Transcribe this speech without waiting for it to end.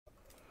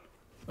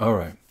All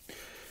right,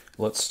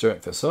 let's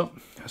start this up.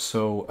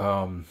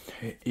 So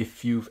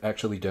if you've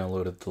actually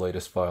downloaded the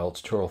latest file,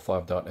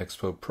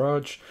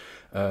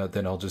 tutorial5.expo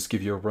then I'll just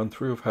give you a run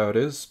through of how it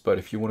is. But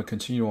if you want to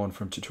continue on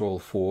from tutorial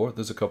 4,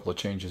 there's a couple of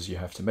changes you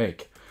have to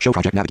make. Show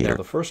project navigator. Now,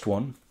 the first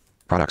one,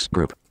 products,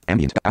 group,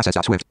 ambient,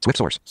 assets.swift, Swift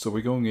source. So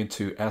we're going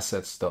into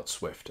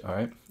assets.swift. All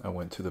right, I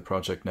went to the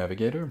project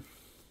navigator.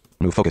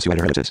 Move focus to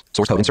editor editors.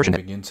 Source code insertion.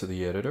 Moving into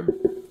the editor.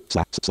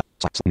 Slash,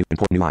 new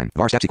import new line.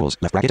 Var steps equals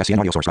left bracket SCN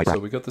audio source right So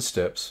bracket. we got the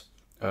steps.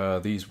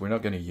 These we're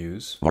not going to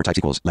use. Var types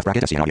equals left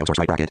bracket SCN audio source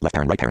right bracket left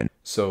parent.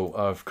 So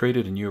I've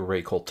created a new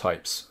array called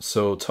types.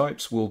 So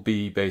types will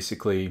be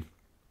basically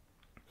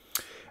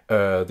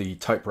the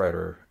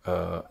typewriter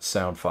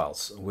sound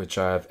files, which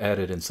I've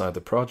added inside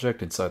the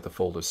project, inside the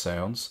folder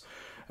sounds.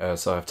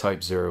 So I have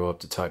type 0 up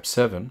to type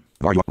 7.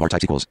 Var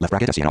types equals left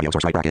bracket SCN audio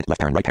source right bracket left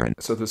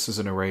parent. So this is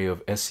an array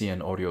of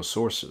SCN audio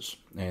sources.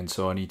 And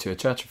so I need to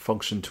attach a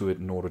function to it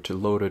in order to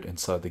load it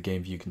inside the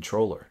game view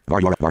controller.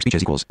 Var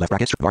speeches equals left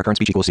bracket var current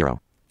speech equals 0.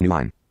 New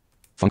line.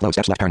 Func load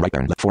steps left parent right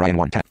parent left 4 in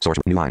 1 tab source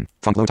new line.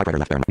 Func load typewriter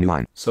left parent new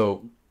line.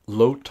 So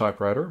load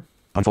typewriter.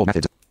 Unfold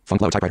methods.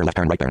 Func load typewriter left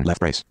parent left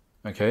brace.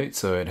 Okay,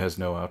 so it has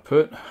no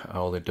output.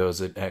 All it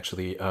does, it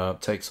actually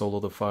takes all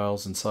of the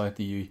files inside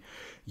the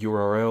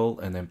URL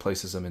and then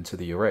places them into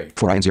the array.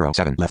 4 in 0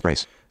 7 left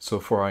brace. So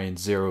for I in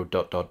 0 ...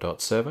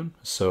 7,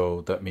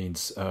 so that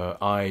means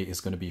I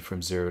is going to be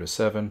from 0 to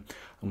 7.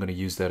 I'm going to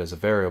use that as a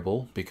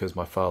variable because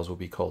my files will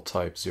be called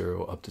type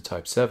 0 up to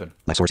type 7.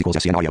 Left source equals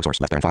SCN audio source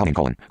left parent file name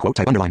colon quote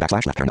type underline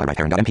backslash left parent right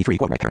parent .mp3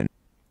 quote right parent.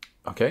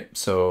 Okay,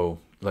 so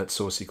let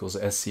source equals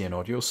SCN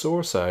audio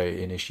source. I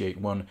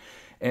initiate one,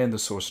 and the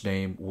source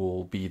name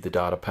will be the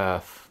data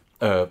path.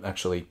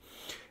 Actually,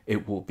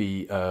 it will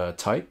be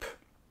type,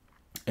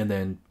 and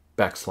then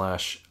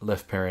backslash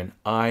left parent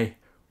I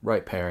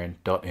right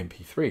parent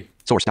 .mp3.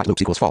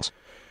 Source.loops equals false.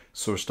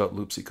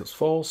 Source.loops equals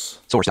false.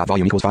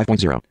 Source.volume equals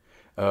 5.0.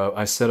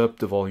 I set up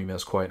the volume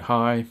as quite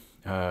high.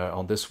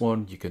 On this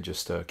one, you can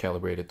just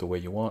calibrate it the way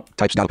you want.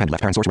 Types.append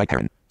left parent source right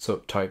parent. So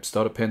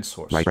types.append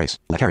source. Right brace.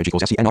 Left carriage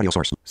equals SCN audio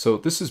source. So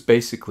this is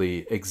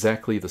basically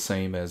exactly the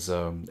same as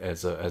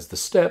the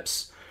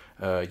steps.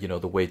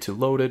 The way to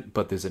load it,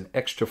 but there's an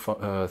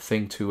extra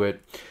thing to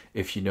it.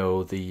 If you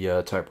know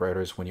the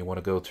typewriters, when you want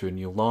to go through a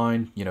new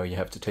line, you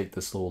have to take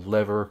this little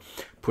lever,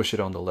 push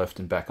it on the left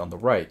and back on the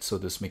right. So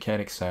this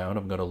mechanic sound,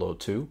 I'm going to load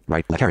to.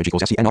 Right, left carriage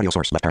equals SCN audio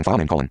source, left parent file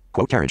name colon,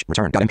 quote carriage,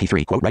 return,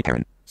 .mp3, quote right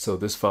parent. So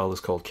this file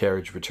is called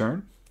carriage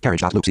return.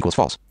 Carriage.loops equals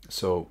false.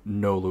 So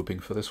no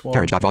looping for this one.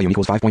 Carriage.volume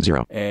equals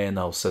 5.0. And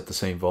I'll set the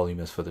same volume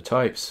as for the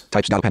types.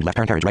 Types.append left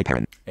parent carriage right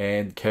parent.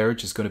 And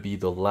carriage is going to be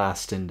the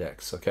last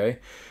index, okay?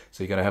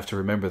 So you're going to have to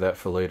remember that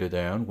for later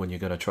down. When you're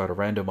going to try to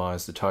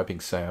randomize the typing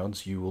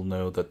sounds, you will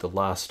know that the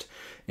last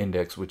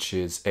index, which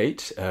is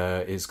 8,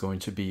 is going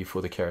to be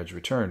for the carriage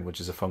return, which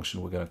is a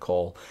function we're going to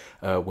call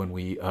when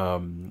we're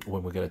going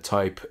to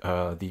type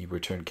the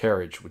return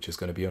carriage, which is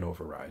going to be an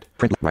override.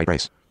 Print right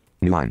brace.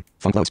 New line.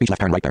 Func load speech left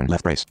parent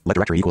left brace. Let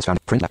directory equals found.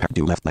 Print left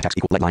do left text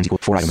equal let lines equal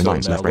 4 item in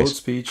lines left brace. Load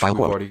speech file we've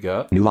quote. Already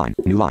got. New line.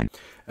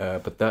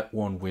 But that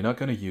one we're not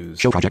going to use.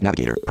 Show project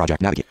navigator.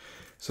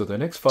 So the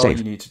next file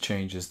you need to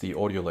change is the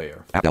audio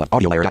layer.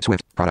 Audio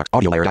layer.swift. Products.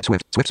 Audio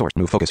layer.swift. Swift source.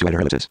 Move focus to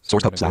editor editors.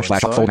 Source code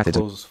 // fold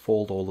methods.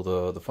 Fold all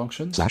of the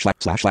functions.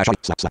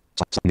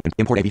 /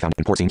 import AV found.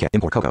 Import scene kit.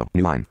 Import Coco.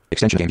 New line.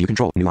 Extension game view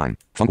control. New line.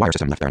 Func wire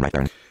system left parent right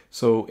parent.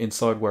 So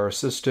inside wire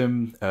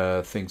system,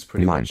 things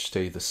pretty much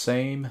stay the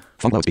same.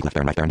 Func load speak left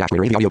parent right parent dash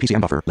AV audio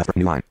PCM buffer left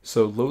new line.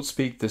 So load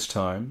speak this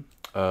time,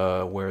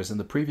 whereas in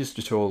the previous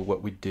tutorial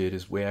what we did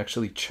is we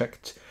actually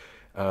checked,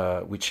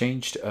 we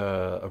changed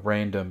a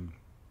random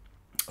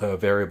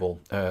variable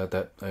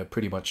that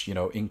pretty much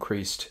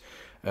increased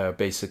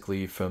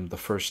basically from the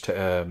first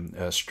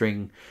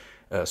string.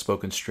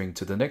 Spoken string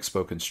to the next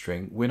spoken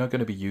string. We're not going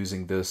to be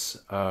using this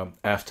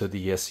after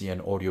the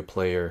SCN audio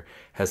player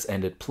has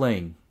ended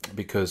playing,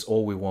 because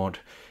all we want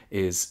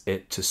is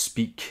it to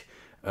speak.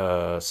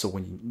 So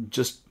when you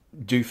just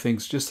do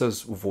things just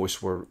as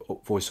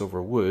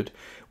voiceover would,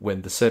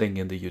 when the setting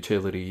in the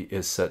utility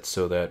is set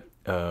so that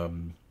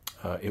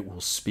it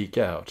will speak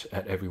out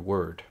at every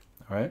word.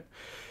 All right.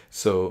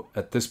 So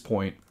at this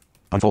point,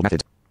 unfold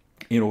methods.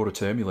 In order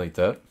to emulate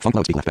that, func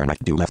load speak left parent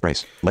right do left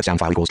brace. Let sound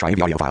file equals try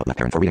AV audio file left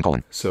parent for reading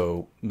colon.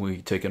 So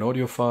we take an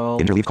audio file.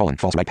 Interleave colon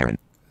false right parent.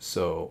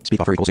 So speak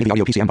buffer equals AV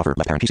audio PCM buffer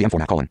left parent PCM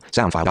format colon.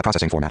 Sound file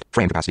processing format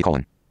frame capacity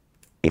colon.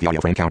 AV audio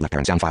frame count left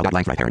parent sound file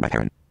length right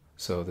parent.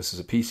 So this is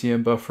a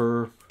PCM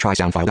buffer. Try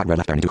sound file read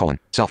left parent into colon.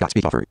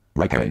 Self.speak buffer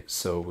right parent.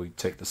 So we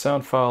take the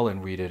sound file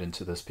and read it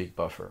into the speak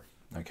buffer.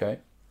 Okay.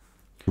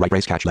 Right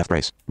brace catch left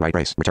brace. Right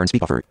brace return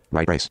speak buffer.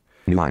 Right brace.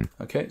 New line.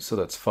 Okay, so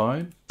that's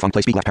fine. Func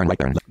play speak left parent right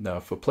parent. Now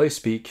for play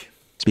speak.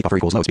 Speak buffer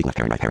equals load speak left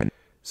parent right parent.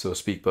 So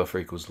speak buffer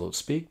equals load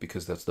speak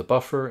because that's the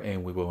buffer,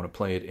 and we want to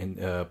play it in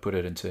put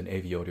it into an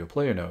AV audio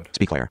player node.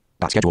 Speak player.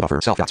 Schedule buffer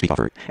self.speak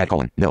buffer. Add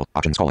colon nil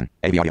options colon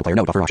AV audio player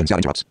node buffer options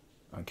interrupts.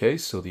 Okay,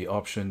 so the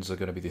options are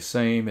going to be the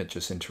same. It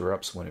just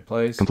interrupts when it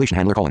plays. Completion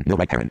handler colon nil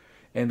right parent.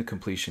 And the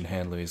completion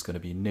handler is going to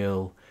be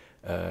nil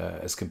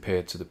as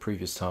compared to the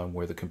previous time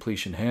where the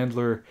completion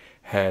handler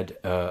had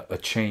a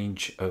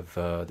change of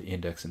the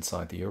index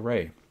inside the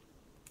array.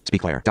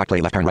 Speak player. Dot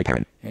play left parent right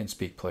parent. And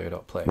speak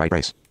player.play. Right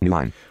brace. New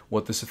line.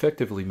 What this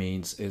effectively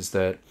means is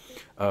that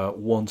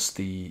once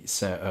the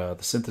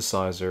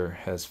synthesizer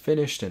has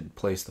finished and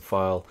placed the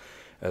file,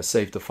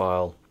 saved the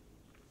file,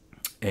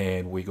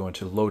 and we're going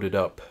to load it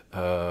up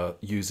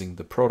using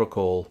the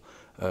protocol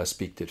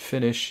speak did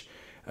finish,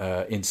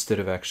 instead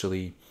of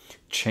actually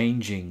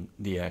changing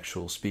the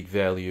actual speak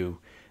value,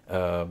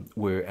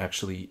 we're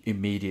actually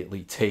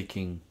immediately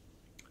taking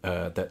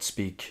that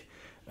speak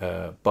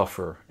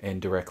buffer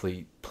and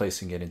directly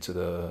placing it into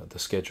the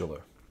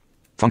scheduler.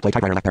 Func play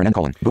typewriter left parent end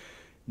colon.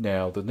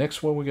 Now the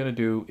next one we're going to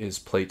do is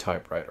play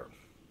typewriter.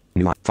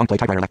 New line. Func play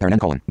typewriter left parent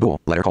end colon.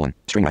 Bool letter colon.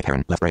 String right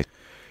parent left brace.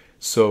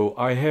 So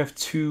I have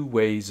two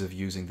ways of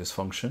using this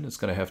function. It's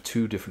going to have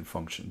two different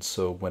functions.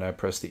 So when I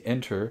press the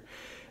enter,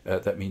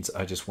 that means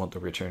I just want the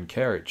return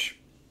carriage.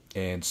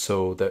 And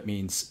so that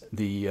means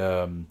the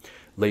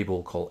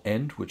label called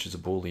end, which is a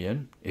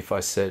boolean. If I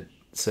set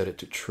it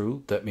to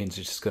true, that means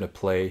it's just going to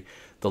play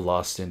the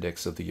last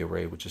index of the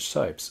array, which is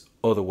types.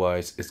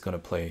 Otherwise, it's going to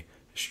play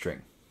a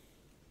string.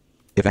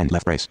 If end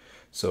left brace.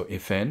 So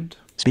if end.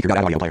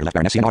 Speaker.add audio player left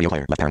parent SCN audio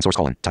player left parent source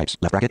colon types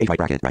left bracket 8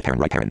 right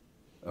parent right parent.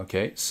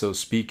 Okay, so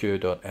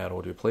speaker.add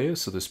audio player.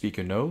 So the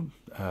speaker node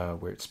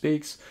where it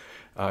speaks,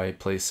 I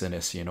place an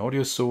SCN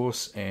audio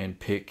source and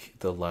pick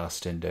the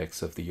last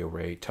index of the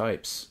array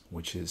types,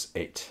 which is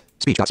 8.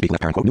 Speech.speak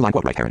left parent quote new line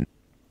quote right parent.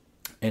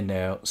 And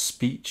now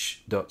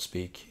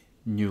speech.speak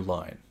new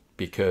line,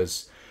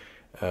 because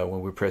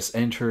when we press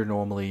enter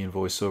normally in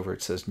VoiceOver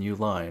it says new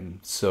line,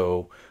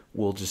 so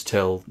we'll just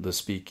tell the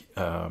speak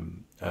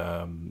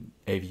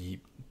AV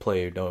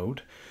player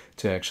node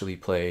to actually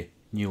play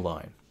new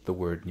line, the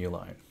word new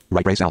line.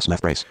 Right brace else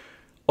left brace.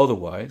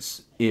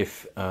 Otherwise,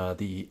 if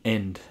the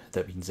end,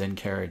 that means end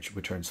carriage,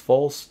 returns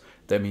false,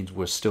 that means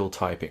we're still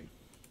typing.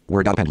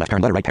 Word.append left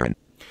parent letter right parent.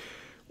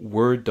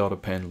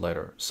 Word.append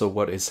letter. So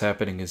what is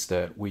happening is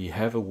that we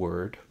have a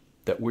word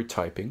that we're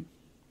typing.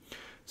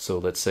 So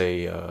let's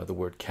say the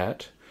word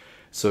cat.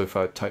 So if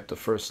I type the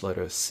first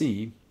letter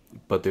C,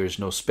 but there's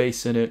no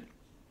space in it,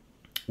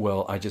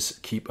 well, I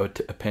just keep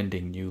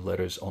appending new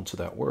letters onto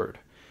that word.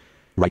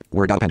 Right,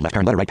 word.append left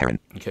parent letter right parent.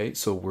 Okay,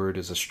 so word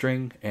is a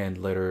string and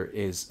letter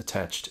is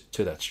attached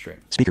to that string.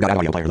 Speaker.add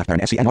audio player left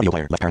parent SCN audio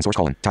player left parent source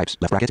colon types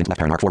left bracket into left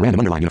parent arc4 random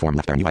underline uniform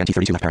left parent UINT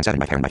 32 left parent 7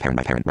 right parent right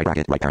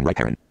bracket right parent right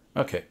parent.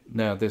 Okay,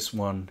 now this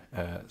one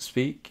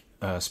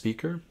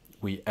speaker,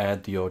 we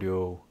add the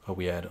audio,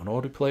 we add an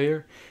audio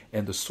player,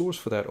 and the source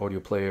for that audio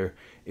player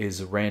is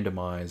a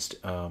randomized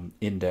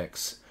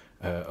index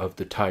of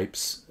the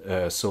types,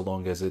 so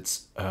long as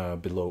it's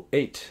below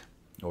 8,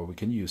 or we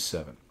can use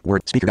 7.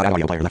 Word speaker.add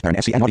audio player left parent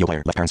SCN audio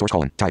player left parent source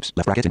colon types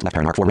left bracket into left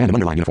parent arc4 random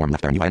underline uniform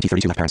left parent UINT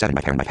 32 left parent 7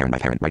 right parent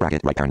right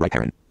bracket right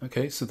parent.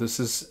 Okay, so this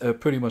is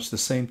pretty much the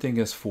same thing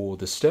as for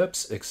the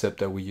steps, except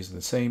that we're using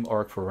the same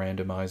arc for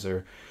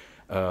randomizer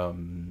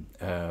and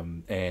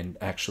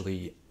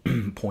actually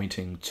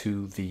pointing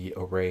to the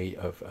array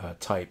of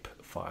type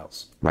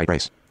files. Right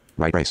brace,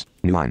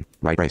 new line,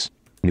 right brace,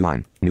 new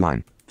line,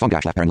 func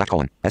dash left parent left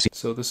colon, SC.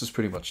 So this is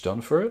pretty much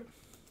done for it.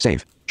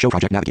 Save, show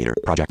project navigator,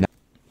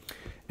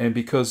 And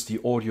because the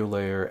audio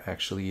layer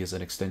actually is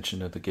an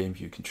extension of the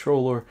GameView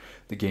controller,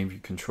 the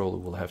GameView controller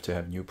will have to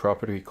have a new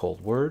property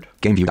called Word.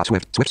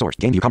 GameView.swift, Swift source,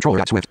 GameView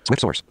controller.swift,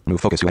 Swift source, move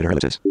focus to editor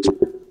ellipses,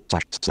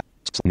 slash,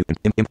 new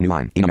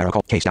line,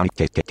 enumerical, case down,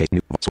 case,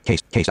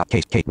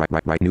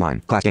 right, new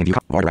line, class GameView,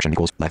 var direction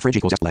equals, left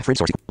fridge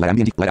source, let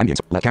ambient,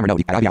 let camera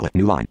node, add outlet,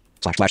 new line,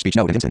 slash speech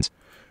node and instance.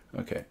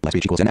 Okay. Left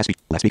speech equals NS,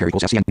 left speaker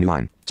equals SCN, new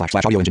line, slash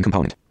audio engine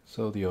component.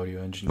 So the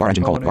audio engine var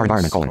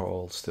environment colon, are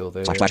all still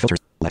there. Slash filters,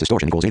 let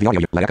distortion equals AV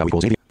audio, let echo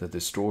equals AV. The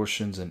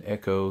distortions and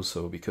echoes,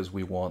 so because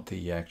we want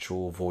the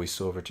actual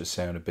voiceover to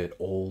sound a bit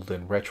old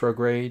and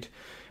retrograde,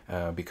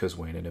 because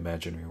we're in an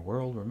imaginary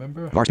world,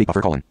 remember? var speak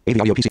buffer colon, AV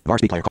audio PC, var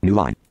speak player, new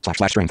line, slash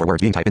string for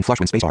words being typed in flush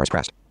when spacebar is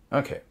pressed.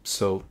 Okay,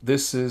 so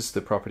this is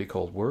the property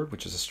called word,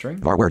 which is a string.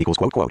 Var word equals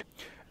quote.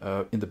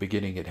 In the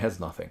beginning, it has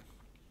nothing.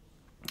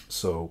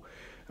 So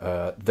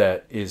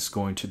that is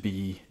going to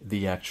be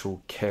the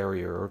actual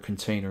carrier or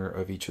container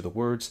of each of the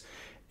words.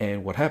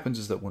 And what happens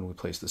is that when we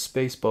place the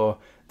spacebar,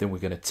 then we're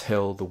going to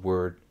tell the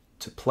word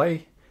to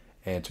play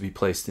and to be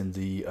placed in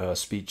the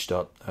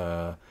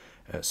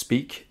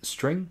speak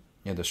string.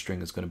 And the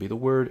string is going to be the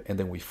word. And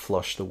then we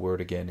flush the word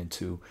again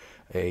into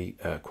a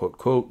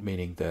quote,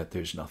 meaning that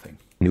there's nothing.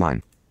 New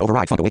line.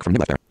 Override func awake from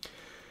nib left there.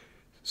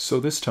 So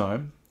this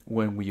time,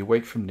 when we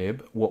awake from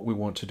nib, what we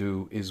want to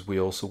do is we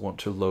also want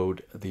to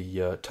load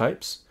the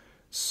types.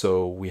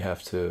 So we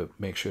have to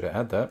make sure to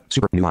add that.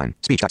 Super new line.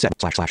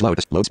 Speech.set /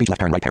 load speech left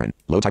parent right parent.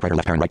 Load typewriter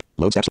left parent right.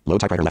 Load steps.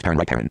 Load typewriter left parent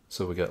right parent.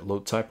 So we got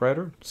load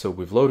typewriter. So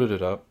we've loaded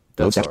it up.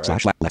 That's load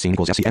steps / left scene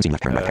equals SC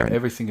left parent right parent.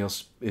 Everything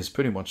else is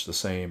pretty much the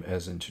same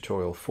as in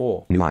tutorial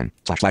 4. New line.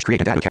 /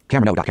 create and add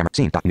camera node camera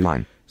scene new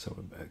line. So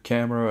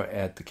camera,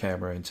 add the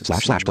camera into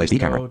the / place the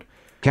camera.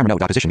 Camera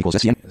node position equals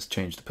SCN. Let's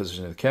change the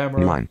position of the camera.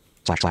 New line.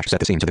 / set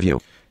the scene to the view.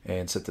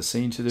 and set the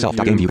scene to the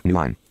Self.game view. view, new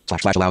line.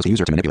 / allows the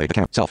user to manipulate the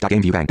camera.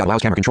 Self.game view bank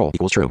allows camera control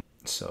equals true.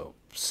 So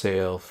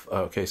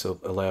okay, so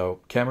allow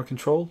camera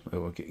control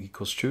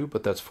equals true,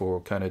 but that's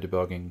for kind of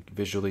debugging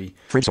visually.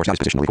 Frame source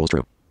positional equals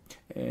true.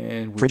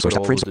 And we put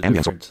all of the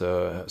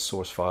different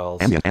source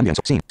files. Ambient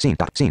scene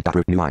dot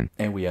root new line.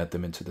 And we add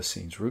them into the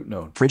scene's root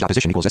node. Fridge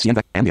position equals scn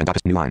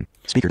ambient new line.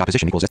 Speaker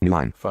position equals new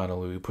line.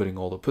 Finally, we're putting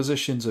all the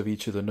positions of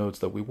each of the nodes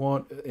that we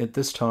want. At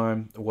this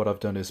time, what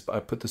I've done is I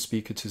put the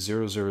speaker to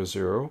 000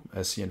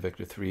 SCN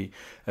vector 3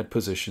 at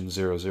position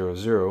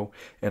 000,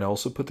 and I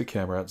also put the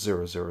camera at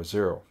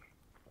 000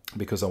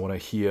 because I want to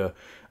hear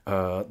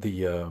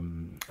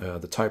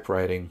the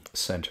typewriting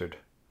centered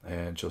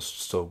and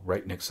just so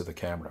right next to the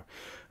camera.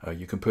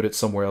 You can put it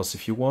somewhere else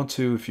if you want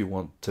to. If you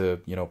want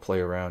to, play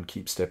around,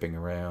 keep stepping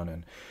around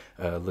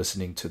and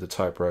listening to the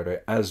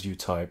typewriter as you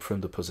type from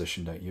the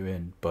position that you're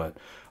in. But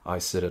I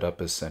set it up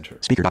as center.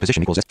 Speaker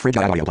position equals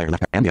fridge.audio player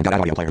left ambient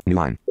audio player new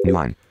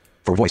line.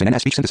 For voice and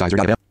NS speech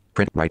synthesizer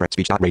print write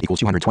speech.rate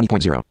equals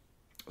 220.0.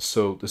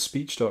 So the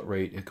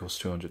speech.rate equals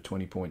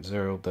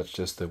 220.0. That's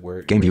just the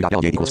word. Game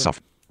view.l8 equals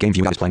self. Game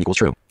view.display equals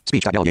true.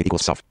 Speech.l8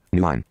 equals self.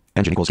 New line.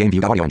 Engine equals game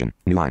view.audio engine.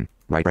 New line.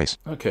 Right brace.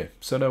 Okay,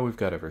 so now we've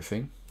got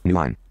everything. New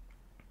line.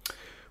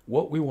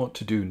 What we want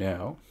to do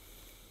now.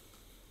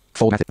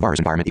 Fold method vars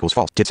environment equals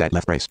false. Tid set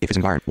left brace. If it's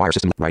environment wire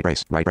system right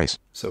brace.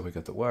 So we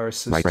got the wire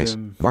system. Right brace.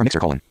 Var mixer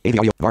colon. AV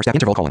audio. Var step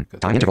interval colon.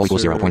 Time interval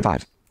equals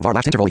 0.5. Var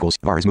left interval equals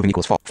var is moving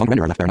equals false. Func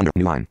renderer left parent under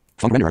new line.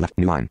 Func renderer left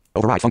new line.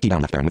 Override func key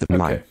down left parent with new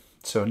line. Okay.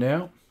 So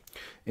now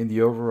in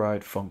the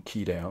override func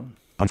key down.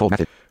 Unfold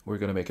method. We're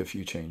going to make a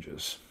few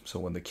changes. So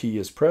when the key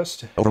is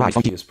pressed, override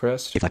func key is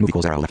pressed. If left move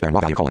equals 0 left parent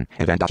raw value colon.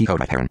 Event.keycode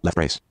right parent left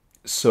brace.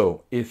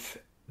 So if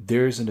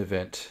there's an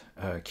event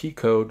key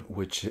code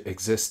which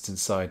exists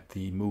inside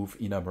the move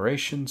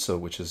enumeration, so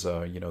which is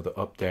the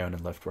up, down,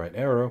 and left, right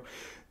arrow,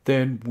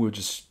 then we'll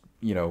just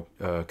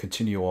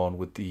continue on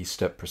with the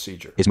step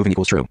procedure. Is moving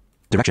equals true.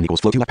 Direction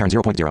equals flow to left parent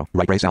 0.0.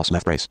 Right brace else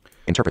left brace.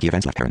 Interpret the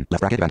events left parent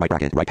left bracket event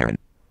right parent.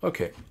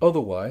 Okay.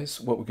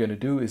 Otherwise, what we're going to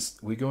do is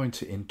we're going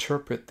to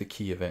interpret the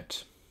key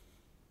event.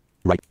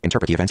 Right.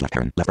 Interpret the events left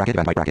parent left bracket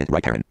event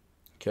right parent.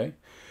 Okay.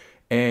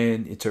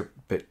 And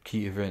interpret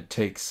key event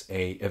takes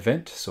a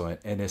event, so an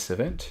NS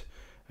event,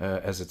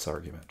 as its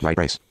argument. Right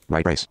brace,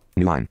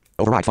 new line.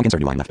 Override func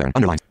insert new line left parent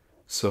underline.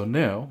 So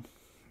now,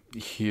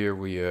 here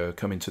we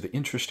come into the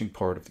interesting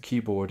part of the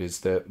keyboard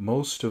is that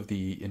most of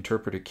the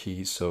interpreted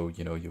keys, so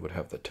you would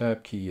have the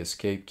tab key,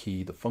 escape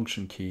key, the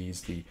function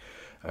keys, the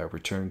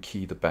return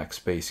key, the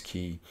backspace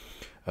key,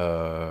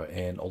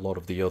 and a lot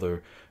of the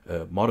other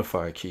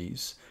modifier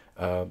keys.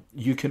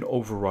 You can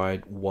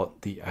override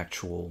what the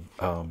actual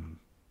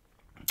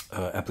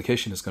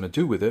application is going to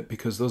do with it,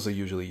 because those are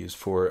usually used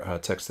for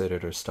text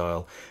editor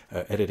style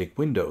editing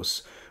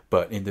windows.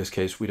 But in this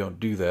case, we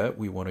don't do that.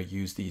 We want to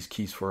use these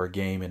keys for our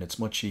game, and it's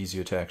much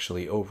easier to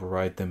actually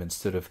override them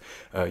instead of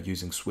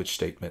using switch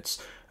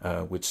statements,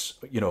 which,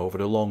 over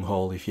the long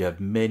haul, if you have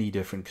many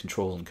different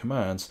controls and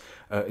commands,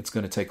 it's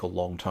going to take a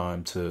long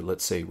time to,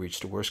 let's say,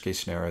 reach the worst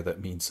case scenario.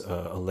 That means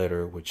a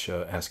letter which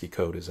ASCII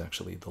code is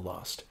actually the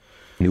last.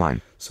 New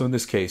line. So in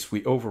this case,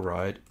 we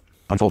override.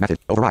 Unfold method.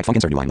 Override func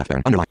insert new line left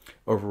parent underline.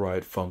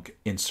 Override func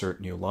insert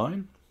new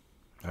line.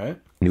 All right.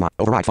 New line.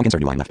 Override func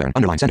insert new line left parent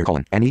underline sender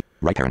colon any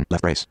right parent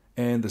left brace.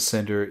 And the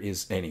sender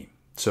is any.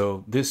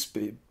 So this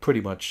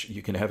pretty much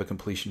you can have a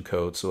completion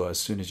code. So as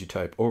soon as you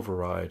type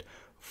override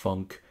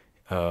func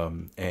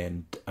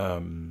and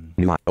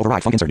new line.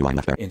 Override func insert new line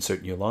left parent.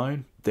 Insert new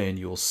line, then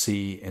you'll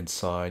see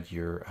inside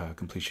your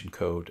completion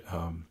code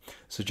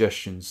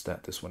suggestions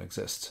that this one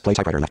exists. Play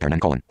typewriter left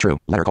parent colon true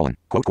letter colon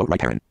quote right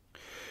parent.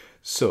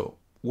 So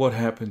what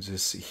happens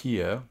is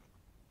here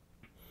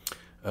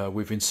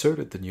we've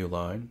inserted the new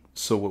line.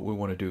 So what we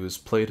want to do is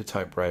play the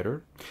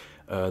typewriter.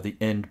 The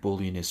end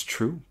boolean is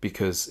true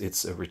because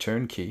it's a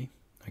return key.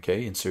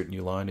 Okay, insert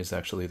new line is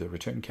actually the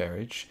return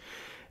carriage,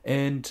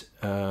 and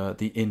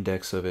the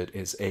index of it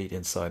is 8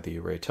 inside the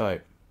array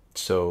type.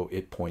 So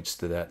it points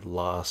to that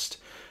last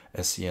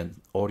SCN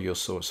audio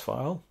source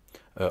file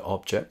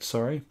object,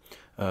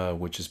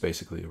 which is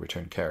basically a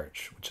return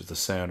carriage, which is the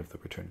sound of the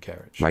return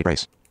carriage. Right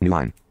brace. New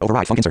line.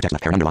 Override func insert text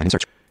left parent underline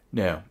insert.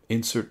 Now,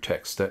 insert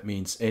text. That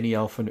means any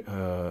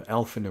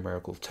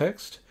alphanumerical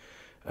text.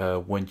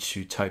 Once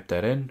you type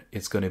that in,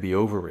 it's going to be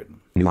overwritten.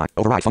 New line.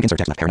 Override func insert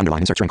text left parent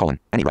underline insert string colon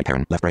any right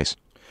parent left brace.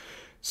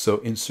 So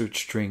insert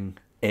string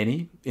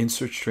any.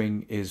 Insert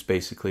string is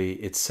basically,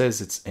 it says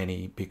it's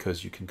any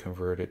because you can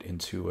convert it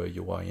into a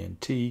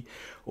UINT,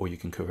 or you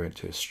can convert it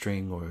to a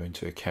string or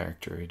into a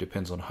character. It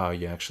depends on how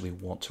you actually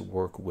want to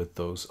work with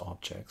those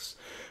objects.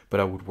 But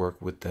I would work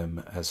with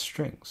them as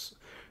strings.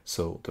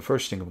 So the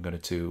first thing I'm going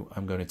to do,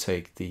 I'm going to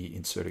take the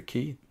inserted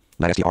key.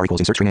 Let str equals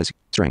insert string as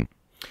string.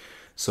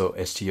 So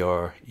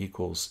str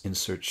equals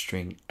insert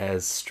string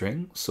as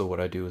string. So what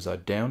I do is I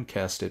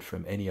downcast it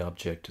from any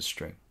object to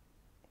string.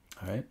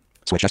 All right.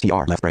 Switch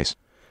str left brace.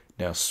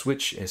 Now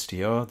switch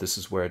str, this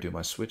is where I do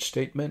my switch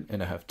statement,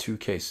 and I have two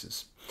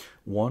cases.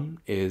 One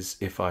is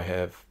if I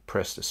have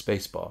press the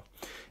spacebar.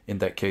 In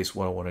that case,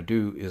 what I want to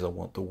do is I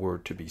want the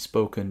word to be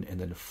spoken and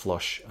then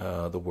flush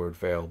the word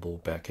variable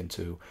back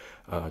into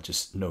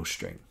just no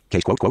string.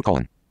 Case quote quote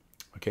colon.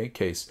 Okay,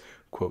 case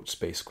quote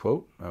space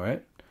quote. All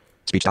right.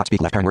 Speech dot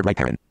speak left parent word right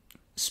parent.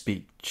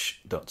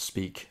 Speech dot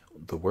speak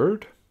the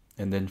word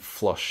and then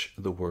flush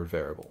the word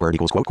variable. Word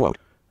equals quote quote.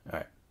 All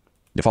right.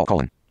 Default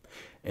colon.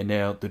 And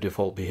now the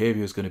default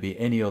behavior is going to be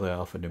any other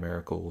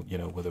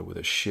alphanumerical, whether with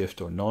a shift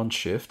or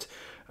non-shift.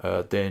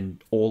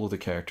 Then all of the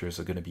characters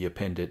are going to be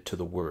appended to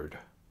the word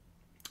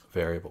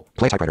variable.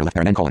 Play typewriter left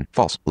parent end colon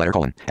false letter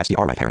colon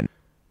SDR right parent.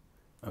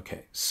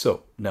 Okay,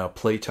 so now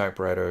play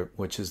typewriter,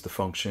 which is the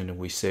function, and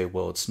we say,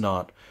 well, it's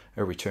not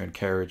a return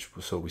carriage,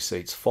 so we say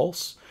it's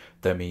false.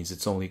 That means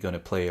it's only going to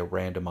play a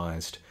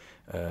randomized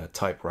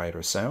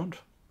typewriter sound.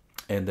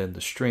 And then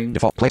the string.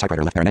 Default play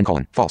typewriter left parent end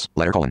colon false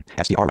letter colon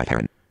SDR right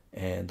parent.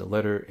 And the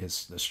letter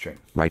is the string.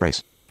 Right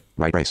brace.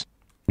 Right brace.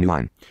 New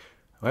line.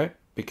 All right,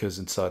 because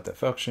inside that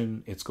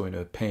function, it's going to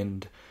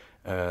append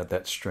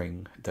that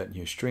string, that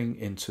new string,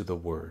 into the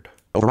word.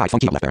 Override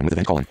funky left parent with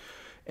event colon.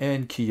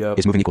 And key up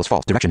Is moving equals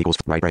false. Direction equals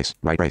right brace.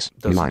 Right brace.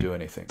 New line. doesn't do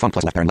anything. Fun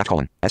plus left parent left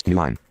colon S new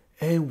line.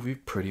 And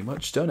we've pretty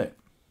much done it.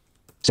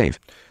 Save.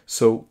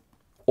 So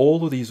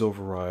all of these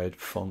override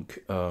func,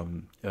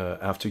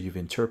 after you've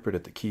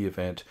interpreted the key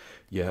event,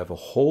 you have a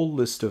whole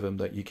list of them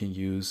that you can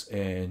use,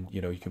 and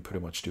you can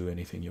pretty much do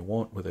anything you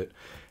want with it,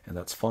 and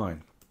that's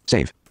fine.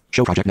 Save.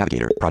 Show project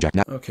navigator.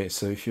 Okay,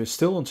 so if you're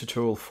still on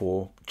tutorial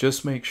 4,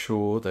 just make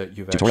sure that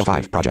you've Tutorial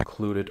actually 5 project.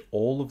 included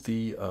all of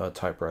the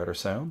typewriter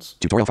sounds.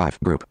 Tutorial 5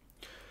 group.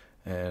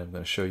 And I'm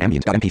going to show you.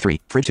 Ambient.mp3,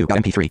 fridge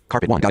 2.mp3,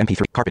 carpet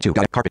 1.mp3, carpet 2,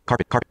 carpet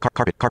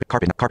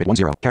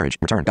 10, carriage,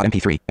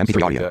 return.mp3, MP3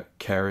 So audio. we've got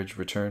carriage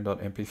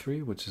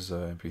return.mp3, which is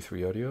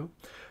MP3 audio.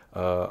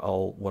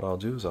 What I'll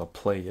do is I'll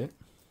play it.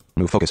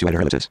 Move focus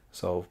editor ellipses.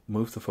 So I'll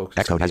move the focus.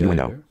 Xcode has to new the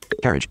window. editor.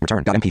 Carriage,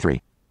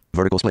 return.mp3.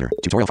 Vertical splitter.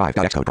 Tutorial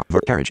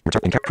 5.xcode. Carriage,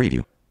 return,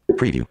 preview.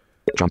 Preview.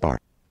 Jump bar.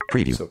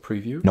 Preview. So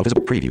preview. No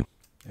visible preview.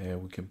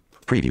 And we can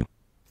Preview.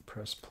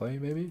 press play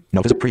maybe.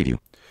 No visible preview.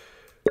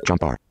 Jump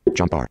bar.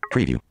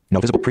 Preview. No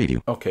visible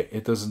preview. Okay,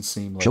 it doesn't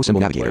seem like Show symbol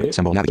we can play navigator. it.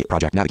 Symbol navigate.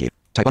 Project navigate.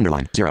 Type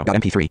underline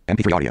 0.mp3.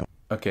 MP3 audio.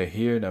 Okay,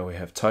 here now we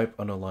have type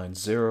underline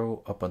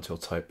 0 up until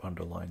type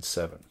underline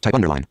 7. Type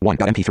underline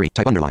 1.mp3.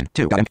 Type underline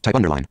 2. Type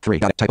underline 3.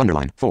 Type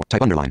underline 4.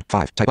 Type underline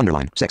 5. Type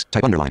underline 6.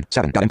 Type underline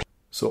 7.mp.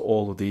 So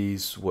all of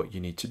these, what you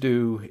need to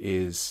do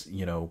is,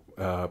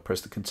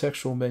 press the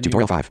contextual menu.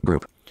 Tutorial 5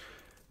 group.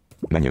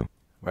 Menu.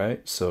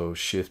 Right? So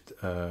shift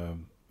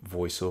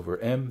voice over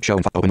M. Show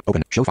and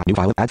open. Show file. New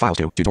file. Add files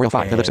to. Tutorial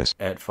 5 and ellipsis.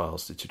 add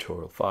files to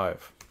tutorial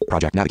 5.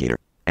 Project navigator.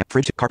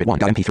 Fridge carpet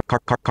 1.mp3.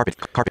 Carpet.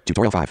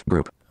 Tutorial 5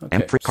 group.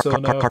 Okay, so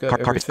now I've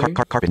got everything.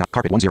 Carpet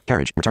 10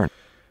 carriage return.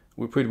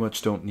 We pretty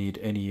much don't need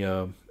any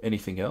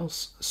anything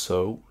else,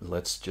 so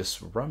let's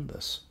just run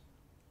this.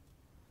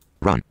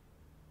 Run.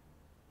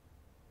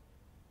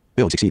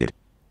 Build succeeded.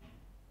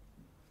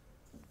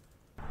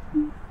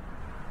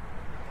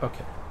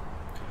 Okay.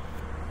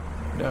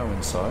 Now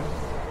inside,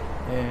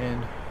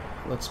 and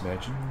let's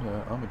imagine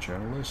I'm a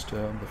journalist.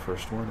 The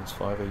first one is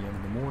 5 a.m.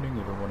 in the morning.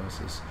 Everyone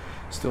else is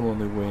still on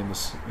their way in the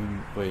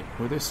wait.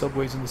 Were there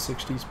subways in the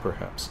 60s?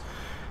 Perhaps.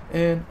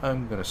 And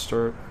I'm gonna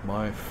start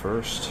my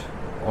first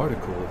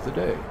article of the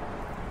day.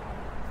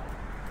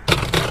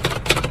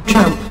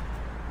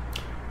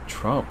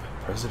 Trump,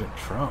 President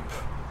Trump.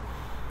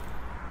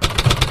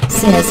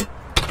 Says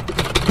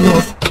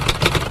North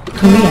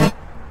Korea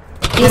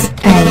is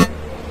a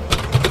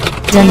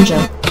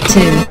danger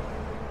to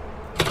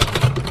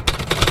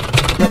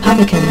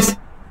Republicans.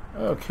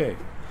 Okay,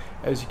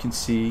 as you can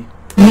see,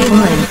 New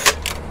line.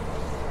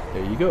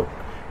 there you go.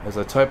 As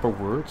I type a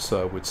word,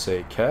 so I would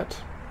say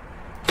cat.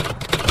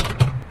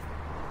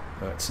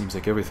 It seems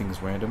like everything is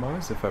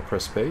randomized. If I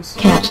press space,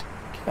 Cat.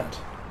 cat,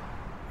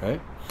 right?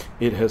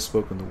 It has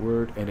spoken the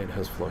word and it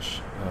has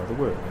flushed the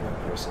word. And I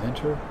press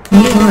enter,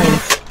 New line.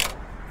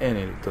 and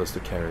it does the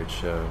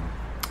carriage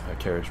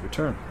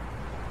return.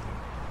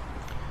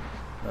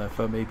 If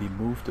I maybe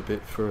moved a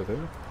bit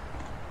further,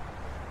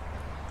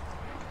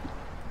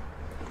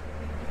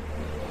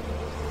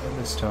 and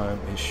this time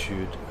it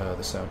should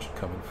the sound should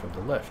come in from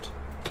the left.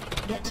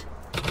 Get.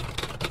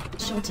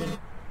 Shorty.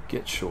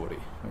 Get Shorty.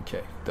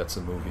 Okay, that's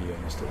a movie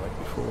I used to like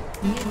before.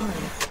 New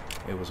line.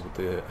 It was with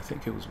I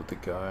think it was with the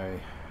guy,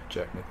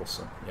 Jack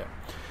Nicholson. Yeah.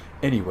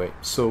 Anyway,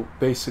 so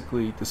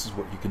basically this is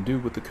what you can do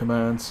with the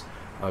commands.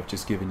 I've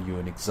just given you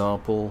an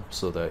example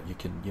so that you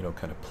can,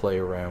 kind of play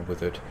around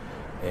with it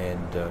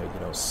and,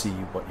 see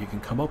what you can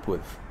come up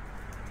with.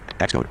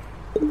 Xcode.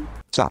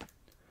 Stop.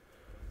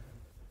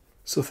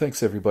 So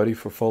thanks everybody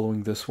for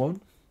following this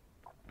one.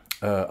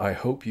 I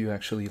hope you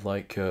actually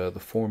like the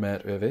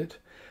format of it.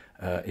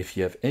 If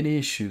you have any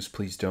issues,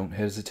 please don't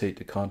hesitate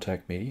to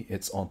contact me.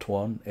 It's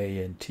Antoine,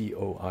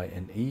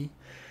 Antoine,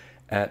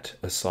 at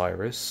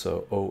Osiris,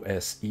 so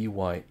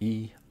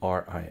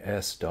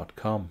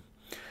OSEYERIS.com.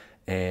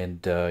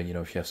 And,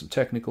 if you have some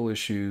technical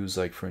issues,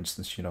 like for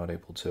instance, you're not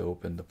able to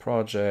open the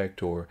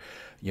project, or,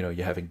 you're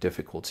having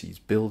difficulties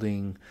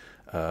building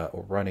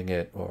or running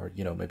it, or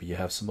maybe you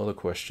have some other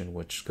question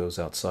which goes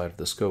outside of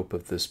the scope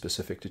of this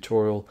specific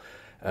tutorial,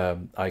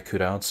 I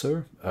could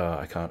answer.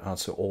 I can't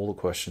answer all the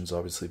questions,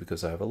 obviously,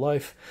 because I have a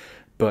life,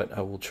 but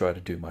I will try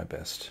to do my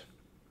best.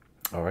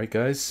 All right,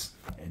 guys,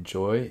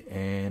 enjoy,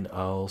 and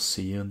I'll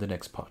see you in the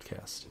next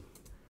podcast.